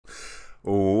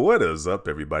What is up,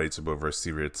 everybody? It's your boy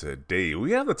here today.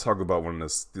 We have to talk about one of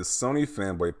this Sony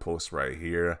fanboy posts right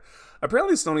here.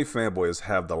 Apparently, Sony fanboys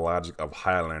have the logic of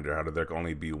Highlander, how there can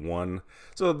only be one.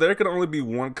 So there can only be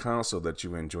one console that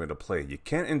you enjoy to play. You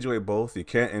can't enjoy both. You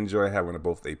can't enjoy having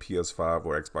both a PS5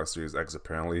 or Xbox Series X.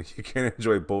 Apparently, you can't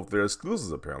enjoy both their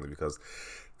exclusives. Apparently, because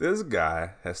this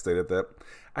guy has stated that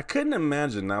I couldn't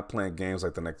imagine not playing games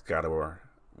like the next God of War,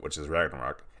 which is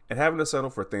Ragnarok, and having to settle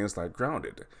for things like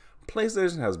Grounded.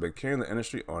 PlayStation has been carrying the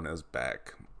industry on its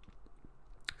back.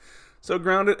 So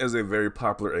Grounded is a very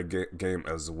popular game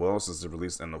as well, since it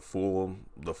released in the full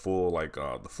mode, I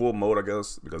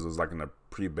guess, because it was like in the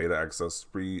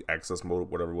free access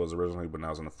mode, whatever it was originally, but now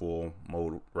it's in the full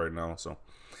mode right now. So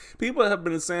people have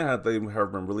been saying how they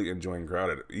have been really enjoying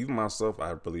Grounded. Even myself, I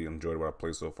have really enjoyed what I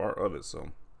played so far of it. So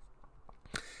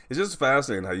it's just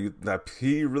fascinating that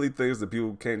he really thinks that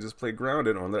people can't just play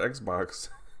Grounded on their Xbox.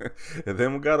 And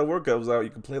then when God of War comes out, you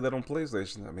can play that on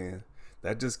PlayStation. I mean,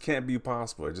 that just can't be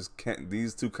possible. It just can't.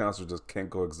 These two consoles just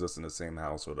can't coexist in the same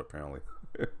household, apparently.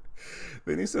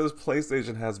 Then he says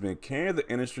PlayStation has been carrying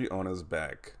the industry on its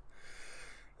back.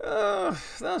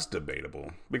 That's debatable,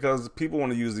 because people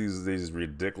want to use these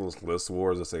ridiculous list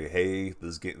wars to say, hey,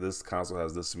 this console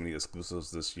has this many exclusives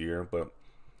this year. But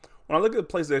when I look at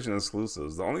PlayStation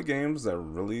exclusives, the only games that I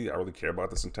really care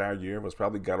about this entire year was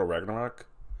probably God of Ragnarok.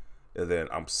 And then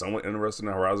I'm somewhat interested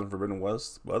in Horizon Forbidden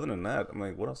West. But other than that, I'm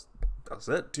like, what else? That's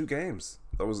it. 2 games.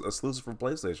 That was exclusive for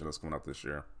PlayStation that's coming out this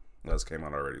year. That's came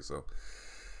out already. So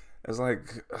it's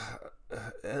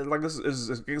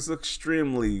it's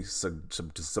extremely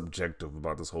subjective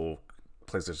about this whole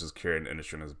PlayStation's carrying the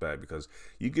industry in its back, because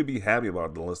you could be happy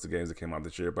about the list of games that came out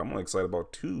this year, but I'm only excited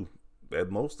about 2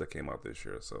 at most that came out this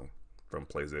year. So from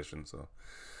PlayStation. So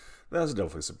that's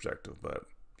definitely subjective, but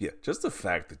yeah, just the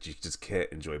fact that you just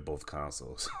can't enjoy both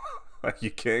consoles. Like, you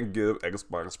can't give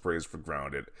Xbox praise for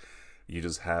Grounded. You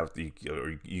just have to,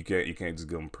 or you can't just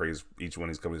give them praise, each one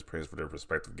of these companies praise for their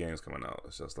respective games coming out.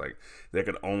 It's just like there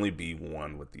can only be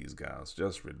one with these guys.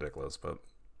 Just ridiculous. But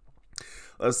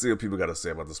let's see what people got to say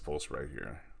about this post right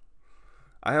here.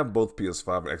 I have both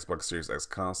PS5 and Xbox Series X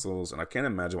consoles, and I can't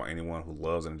imagine why anyone who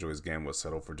loves and enjoys games would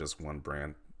settle for just one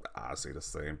brand. I say the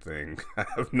same thing. I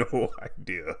have no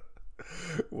idea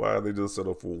why they just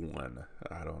settle for one.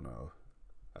 I don't know.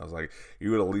 I was like,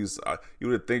 you would at least, you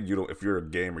would think, if you're a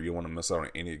gamer, you want to miss out on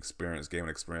any gaming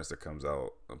experience that comes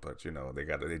out. But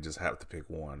they just have to pick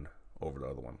one over the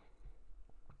other one.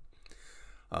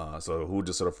 So who would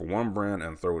just settle for one brand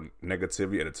and throw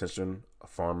negativity and attention,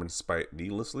 farm and spite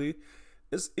needlessly?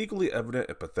 It's equally evident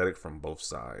and pathetic from both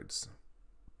sides.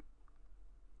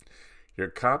 Your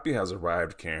copy has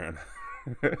arrived, Karen.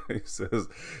 He says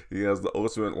he has the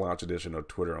ultimate launch edition of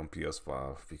Twitter on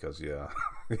PS5, because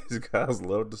these guys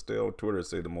love to stay on Twitter and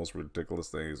say the most ridiculous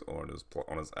things on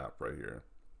his app right here.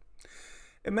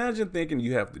 Imagine thinking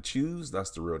you have to choose.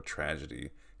 That's the real tragedy.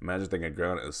 Imagine thinking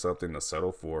Grounded is something to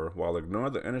settle for while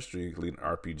ignoring the industry-leading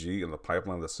RPG in the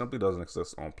pipeline that simply doesn't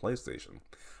exist on PlayStation.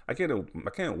 I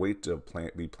can't wait to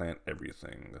be playing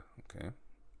everything. Okay.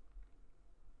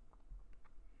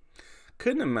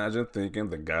 Couldn't imagine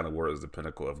thinking that God of War is the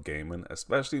pinnacle of gaming,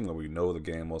 especially when we know the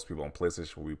game most people on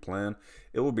PlayStation will be playing.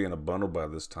 It will be in a bundle by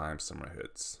this time summer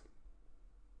hits.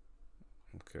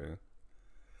 Okay.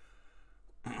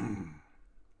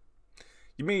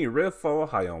 You mean Redfall,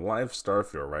 High on Life,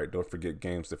 Starfield, right? Don't forget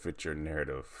games that fit your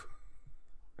narrative.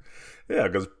 Yeah,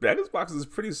 because Xbox is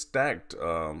pretty stacked.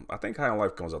 I think High on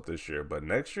Life comes out this year, but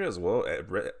next year as well.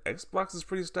 Xbox is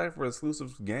pretty stacked for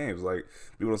exclusive games. Like,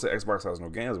 people don't say Xbox has no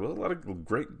games, but there's a lot of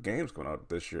great games coming out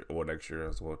this year or next year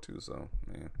as well too. So,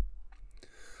 man,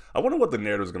 I wonder what the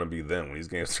narrative is going to be then when these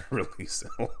games start releasing.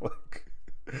 Like,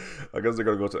 I guess they're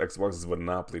going to go to Xbox's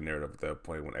monopoly narrative at that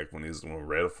point when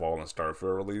Redfall and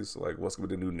Starfield release. Like, what's going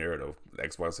to be the new narrative?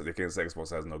 Xbox, they can't say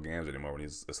Xbox has no games anymore when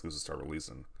these exclusives start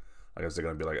releasing. I guess they're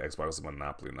going to be like Xbox's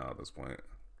monopoly now at this point.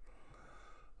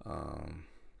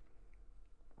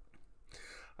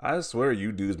 I swear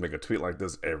you dudes make a tweet like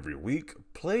this every week.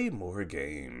 Play more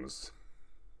games.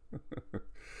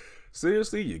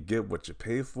 Seriously, you get what you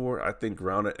pay for. I think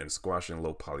Grounded and squashing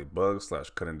low poly bugs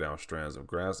 / cutting down strands of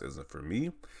grass isn't for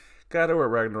me. God of War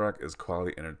Ragnarok is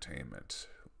quality entertainment.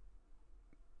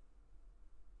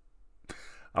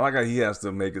 I like how he has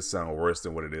to make it sound worse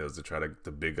than what it is to try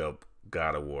to big up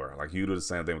God of War. Like, you do the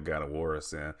same thing with God of War,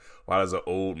 saying, why does an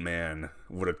old man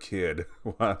with a kid,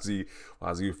 why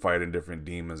is he fighting different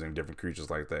demons and different creatures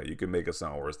like that? You can make it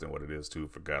sound worse than what it is too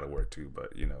for God of War 2,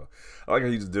 but I like how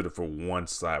he just did it for one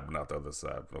side but not the other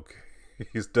side. Okay.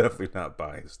 He's definitely not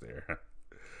biased there.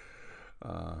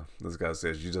 This guy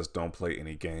says, you just don't play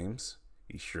any games.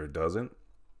 He sure doesn't.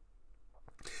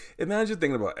 Imagine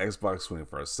thinking about Xbox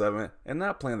 24/7 and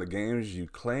not playing the games you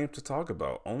claim to talk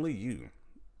about. Only you.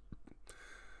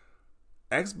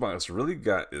 Xbox really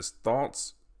got your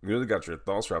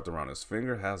thoughts wrapped around his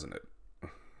finger, hasn't it?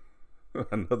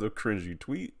 Another cringy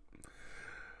tweet.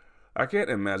 I can't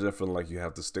imagine feeling like you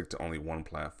have to stick to only one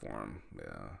platform.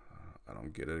 Yeah, I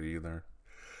don't get it either.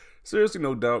 Seriously,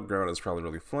 no doubt, Ground is probably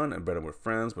really fun and better with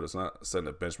friends, but it's not setting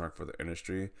a benchmark for the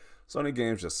industry. Sony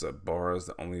games just set bars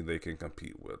that only they can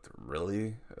compete with.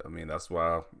 Really? I mean, that's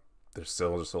why their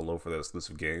sales are so low for their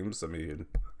exclusive games. I mean,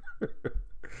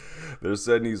 they're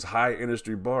setting these high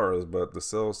industry bars, but the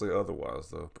sales say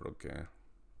otherwise, though. But okay.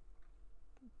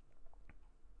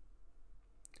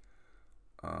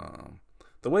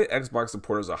 The way Xbox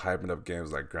supporters are hyping up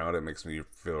games like Grounded makes me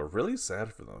feel really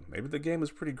sad for them. Maybe the game is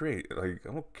pretty great. Like,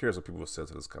 I'm curious what people said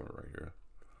to this comment right here.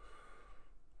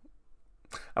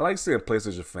 I like seeing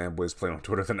PlayStation fanboys play on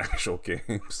Twitter than actual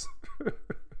games.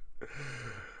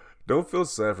 Don't feel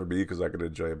sad for me because I can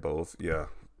enjoy both. Yeah,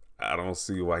 I don't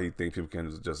see why he thinks people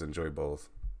can just enjoy both.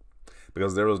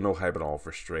 Because there was no hype at all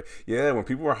for Stray. Yeah, when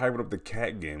people were hyping up the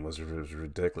cat game, was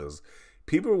ridiculous.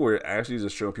 People were actually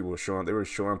just showing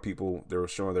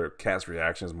their cat's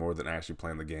reactions more than actually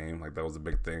playing the game. Like, that was the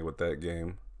big thing with that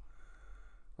game.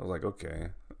 I was like, okay,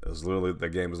 it's literally, the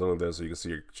game is literally there so you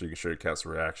can show your cat's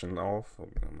reaction off.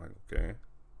 I'm like, okay.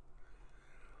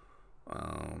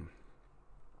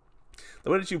 The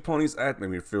way that you ponies act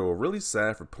made me feel really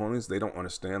sad for ponies. They don't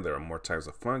understand there are more types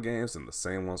of fun games than the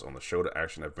same ones on the show to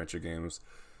action adventure games.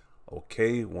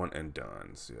 Okay, one and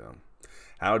dones. Yeah.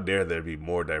 How dare there be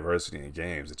more diversity in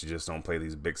games that you just don't play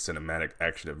these big cinematic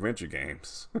action adventure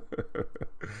games?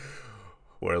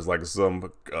 Whereas like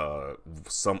some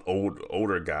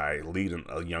older guy leading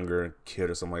a younger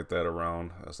kid or something like that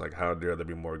around. It's like, how dare there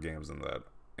be more games than that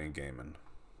in gaming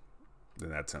than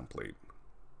that template?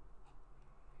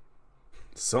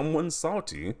 Someone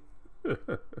salty.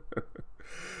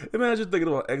 Imagine thinking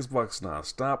about Xbox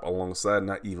non-stop alongside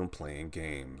not even playing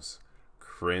games.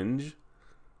 Cringe.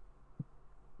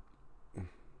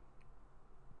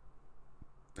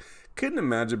 Couldn't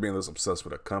imagine being this obsessed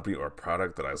with a company or a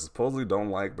product that I supposedly don't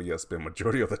like, but yet spend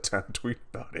majority of the time tweeting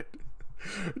about it.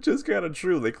 Which is kind of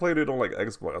true. They claim they don't like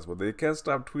Xbox, but they can't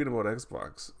stop tweeting about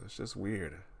Xbox. It's just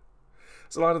weird.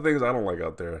 There's a lot of things I don't like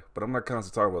out there, but I'm not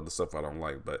constantly talking about the stuff I don't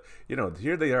like. But, you know,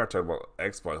 here they are talking about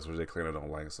Xbox, which they claim they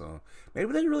don't like. So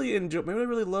maybe they really enjoy, maybe they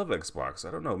really love Xbox.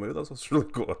 I don't know. Maybe that's what's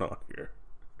really going on here.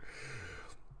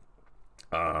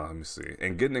 Let me see.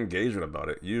 And getting engagement about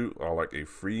it. You are like a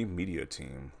free media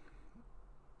team.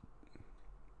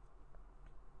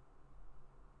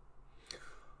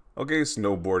 Okay,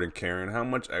 snowboarding Karen. How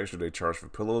much extra they charge for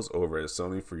pillows over at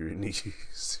Sony for your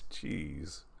knees?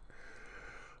 Jeez.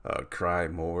 Cry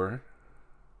more.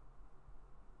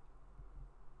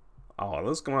 Oh,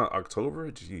 this come out October?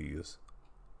 Jeez.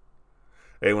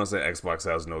 They want to say Xbox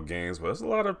has no games, but there's a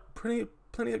lot of plenty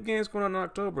of games going on in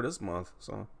October this month.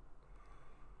 So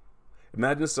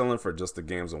imagine selling for just the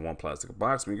games in one plastic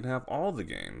box when you can have all the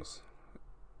games.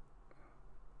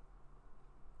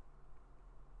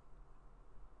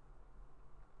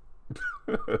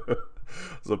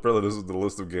 So apparently this is the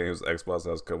list of games Xbox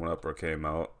has coming up or came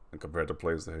out and compared to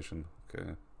PlayStation.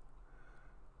 Okay.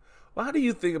 Why do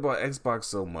you think about Xbox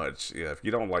so much? Yeah, if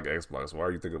you don't like Xbox, why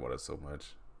are you thinking about it so much?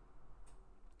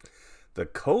 The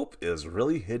cope is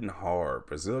really hitting hard.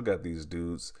 Brazil got these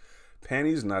dudes.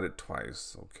 Panties knotted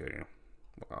twice. Okay.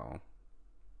 Wow.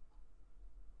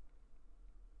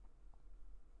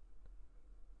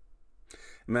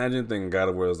 Imagine thinking God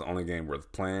of War is the only game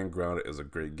worth playing. Grounded is a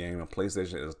great game, and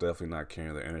PlayStation is definitely not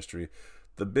carrying the industry.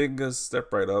 The biggest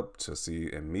step right up to see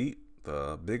and meet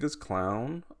the biggest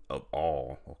clown of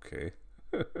all. Okay.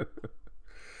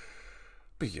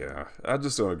 But yeah, I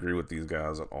just don't agree with these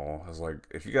guys at all. It's like,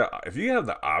 if you have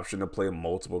the option to play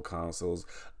multiple consoles,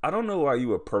 I don't know why you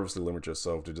would purposely limit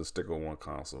yourself to just stick with one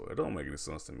console. It don't make any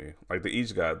sense to me. Like, they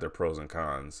each got their pros and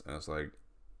cons, and it's like,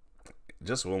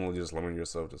 just limit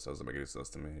yourself just doesn't make any sense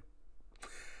to me.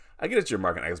 I get that you're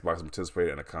marking Xbox and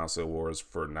participating in the console wars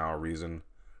for now a reason.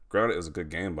 Grounded is a good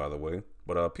game, by the way,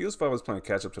 but PS5 is playing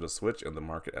catch up to the Switch in the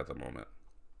market at the moment.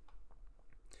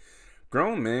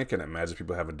 Grown men can imagine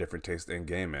people have a different taste in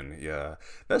gaming. Yeah,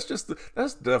 that's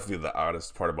definitely the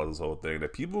oddest part about this whole thing,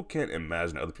 that people can't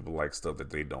imagine other people like stuff that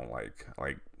they don't like.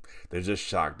 Like, they're just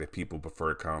shocked that people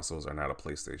prefer consoles or not a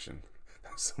PlayStation.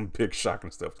 That's some big shocking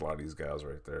stuff to a lot of these guys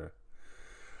right there.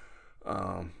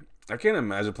 I can't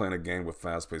imagine playing a game with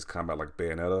fast-paced combat like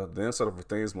Bayonetta, then settle for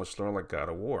things much slower like God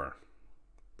of War.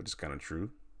 Which is kind of true.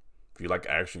 If you like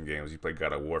action games, you play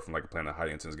God of War from like playing a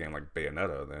high-intense game like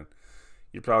Bayonetta, then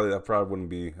That'd probably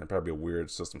be a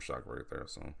weird system shock right there.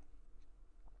 So,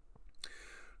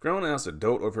 grown ass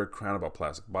adult over here crying about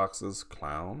plastic boxes.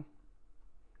 Clown.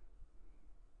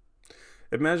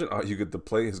 Imagine all you get to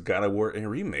play is God of War and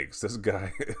remakes. This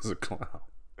guy is a clown.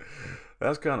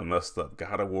 That's kind of messed up.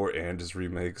 God of War and just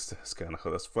remakes. That's kind of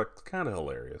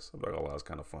hilarious. I'm not gonna lie, it's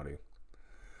kind of funny.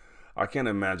 I can't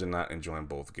imagine not enjoying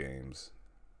both games.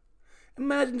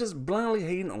 Imagine just blindly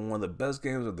hating on one of the best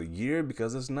games of the year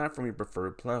because it's not from your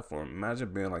preferred platform.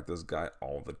 Imagine being like this guy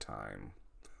all the time.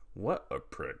 What a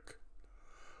prick.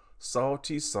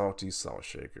 Salty, salty salt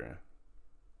shaker.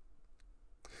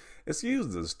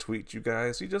 Excuse this tweet, you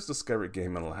guys. You just discovered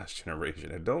gaming last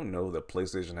generation and don't know that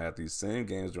PlayStation had these same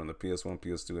games during the PS1,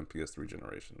 PS2, and PS3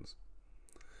 generations.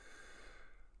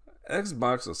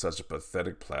 Xbox is such a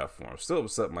pathetic platform. Still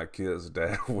upset my kid's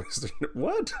dad wasted.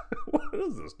 What? What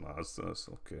is this nonsense?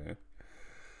 Okay.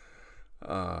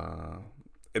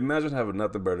 Imagine having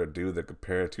nothing better to do than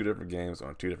compare two different games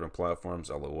on two different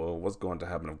platforms. LOL. What's going to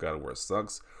happen if God of War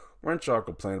sucks? Weren't y'all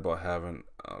complaining about having?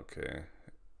 Okay.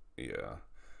 Yeah.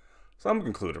 So I'm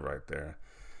concluded right there.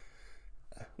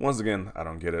 Once again, I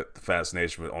don't get it. The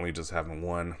fascination with only just having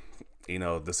one. You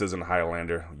know, this isn't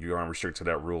Highlander. You aren't restricted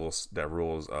to that rules,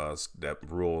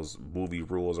 movie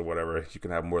rules or whatever. You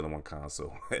can have more than one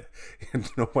console. And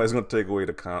nobody's gonna take away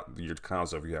your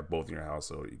console if you have both in your house.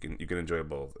 So you can enjoy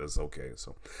both. It's okay.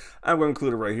 So I'm gonna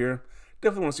conclude it right here.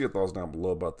 Definitely want to see your thoughts down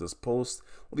below about this post.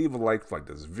 Leave a like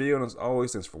this video, and as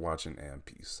always, thanks for watching and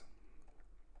peace.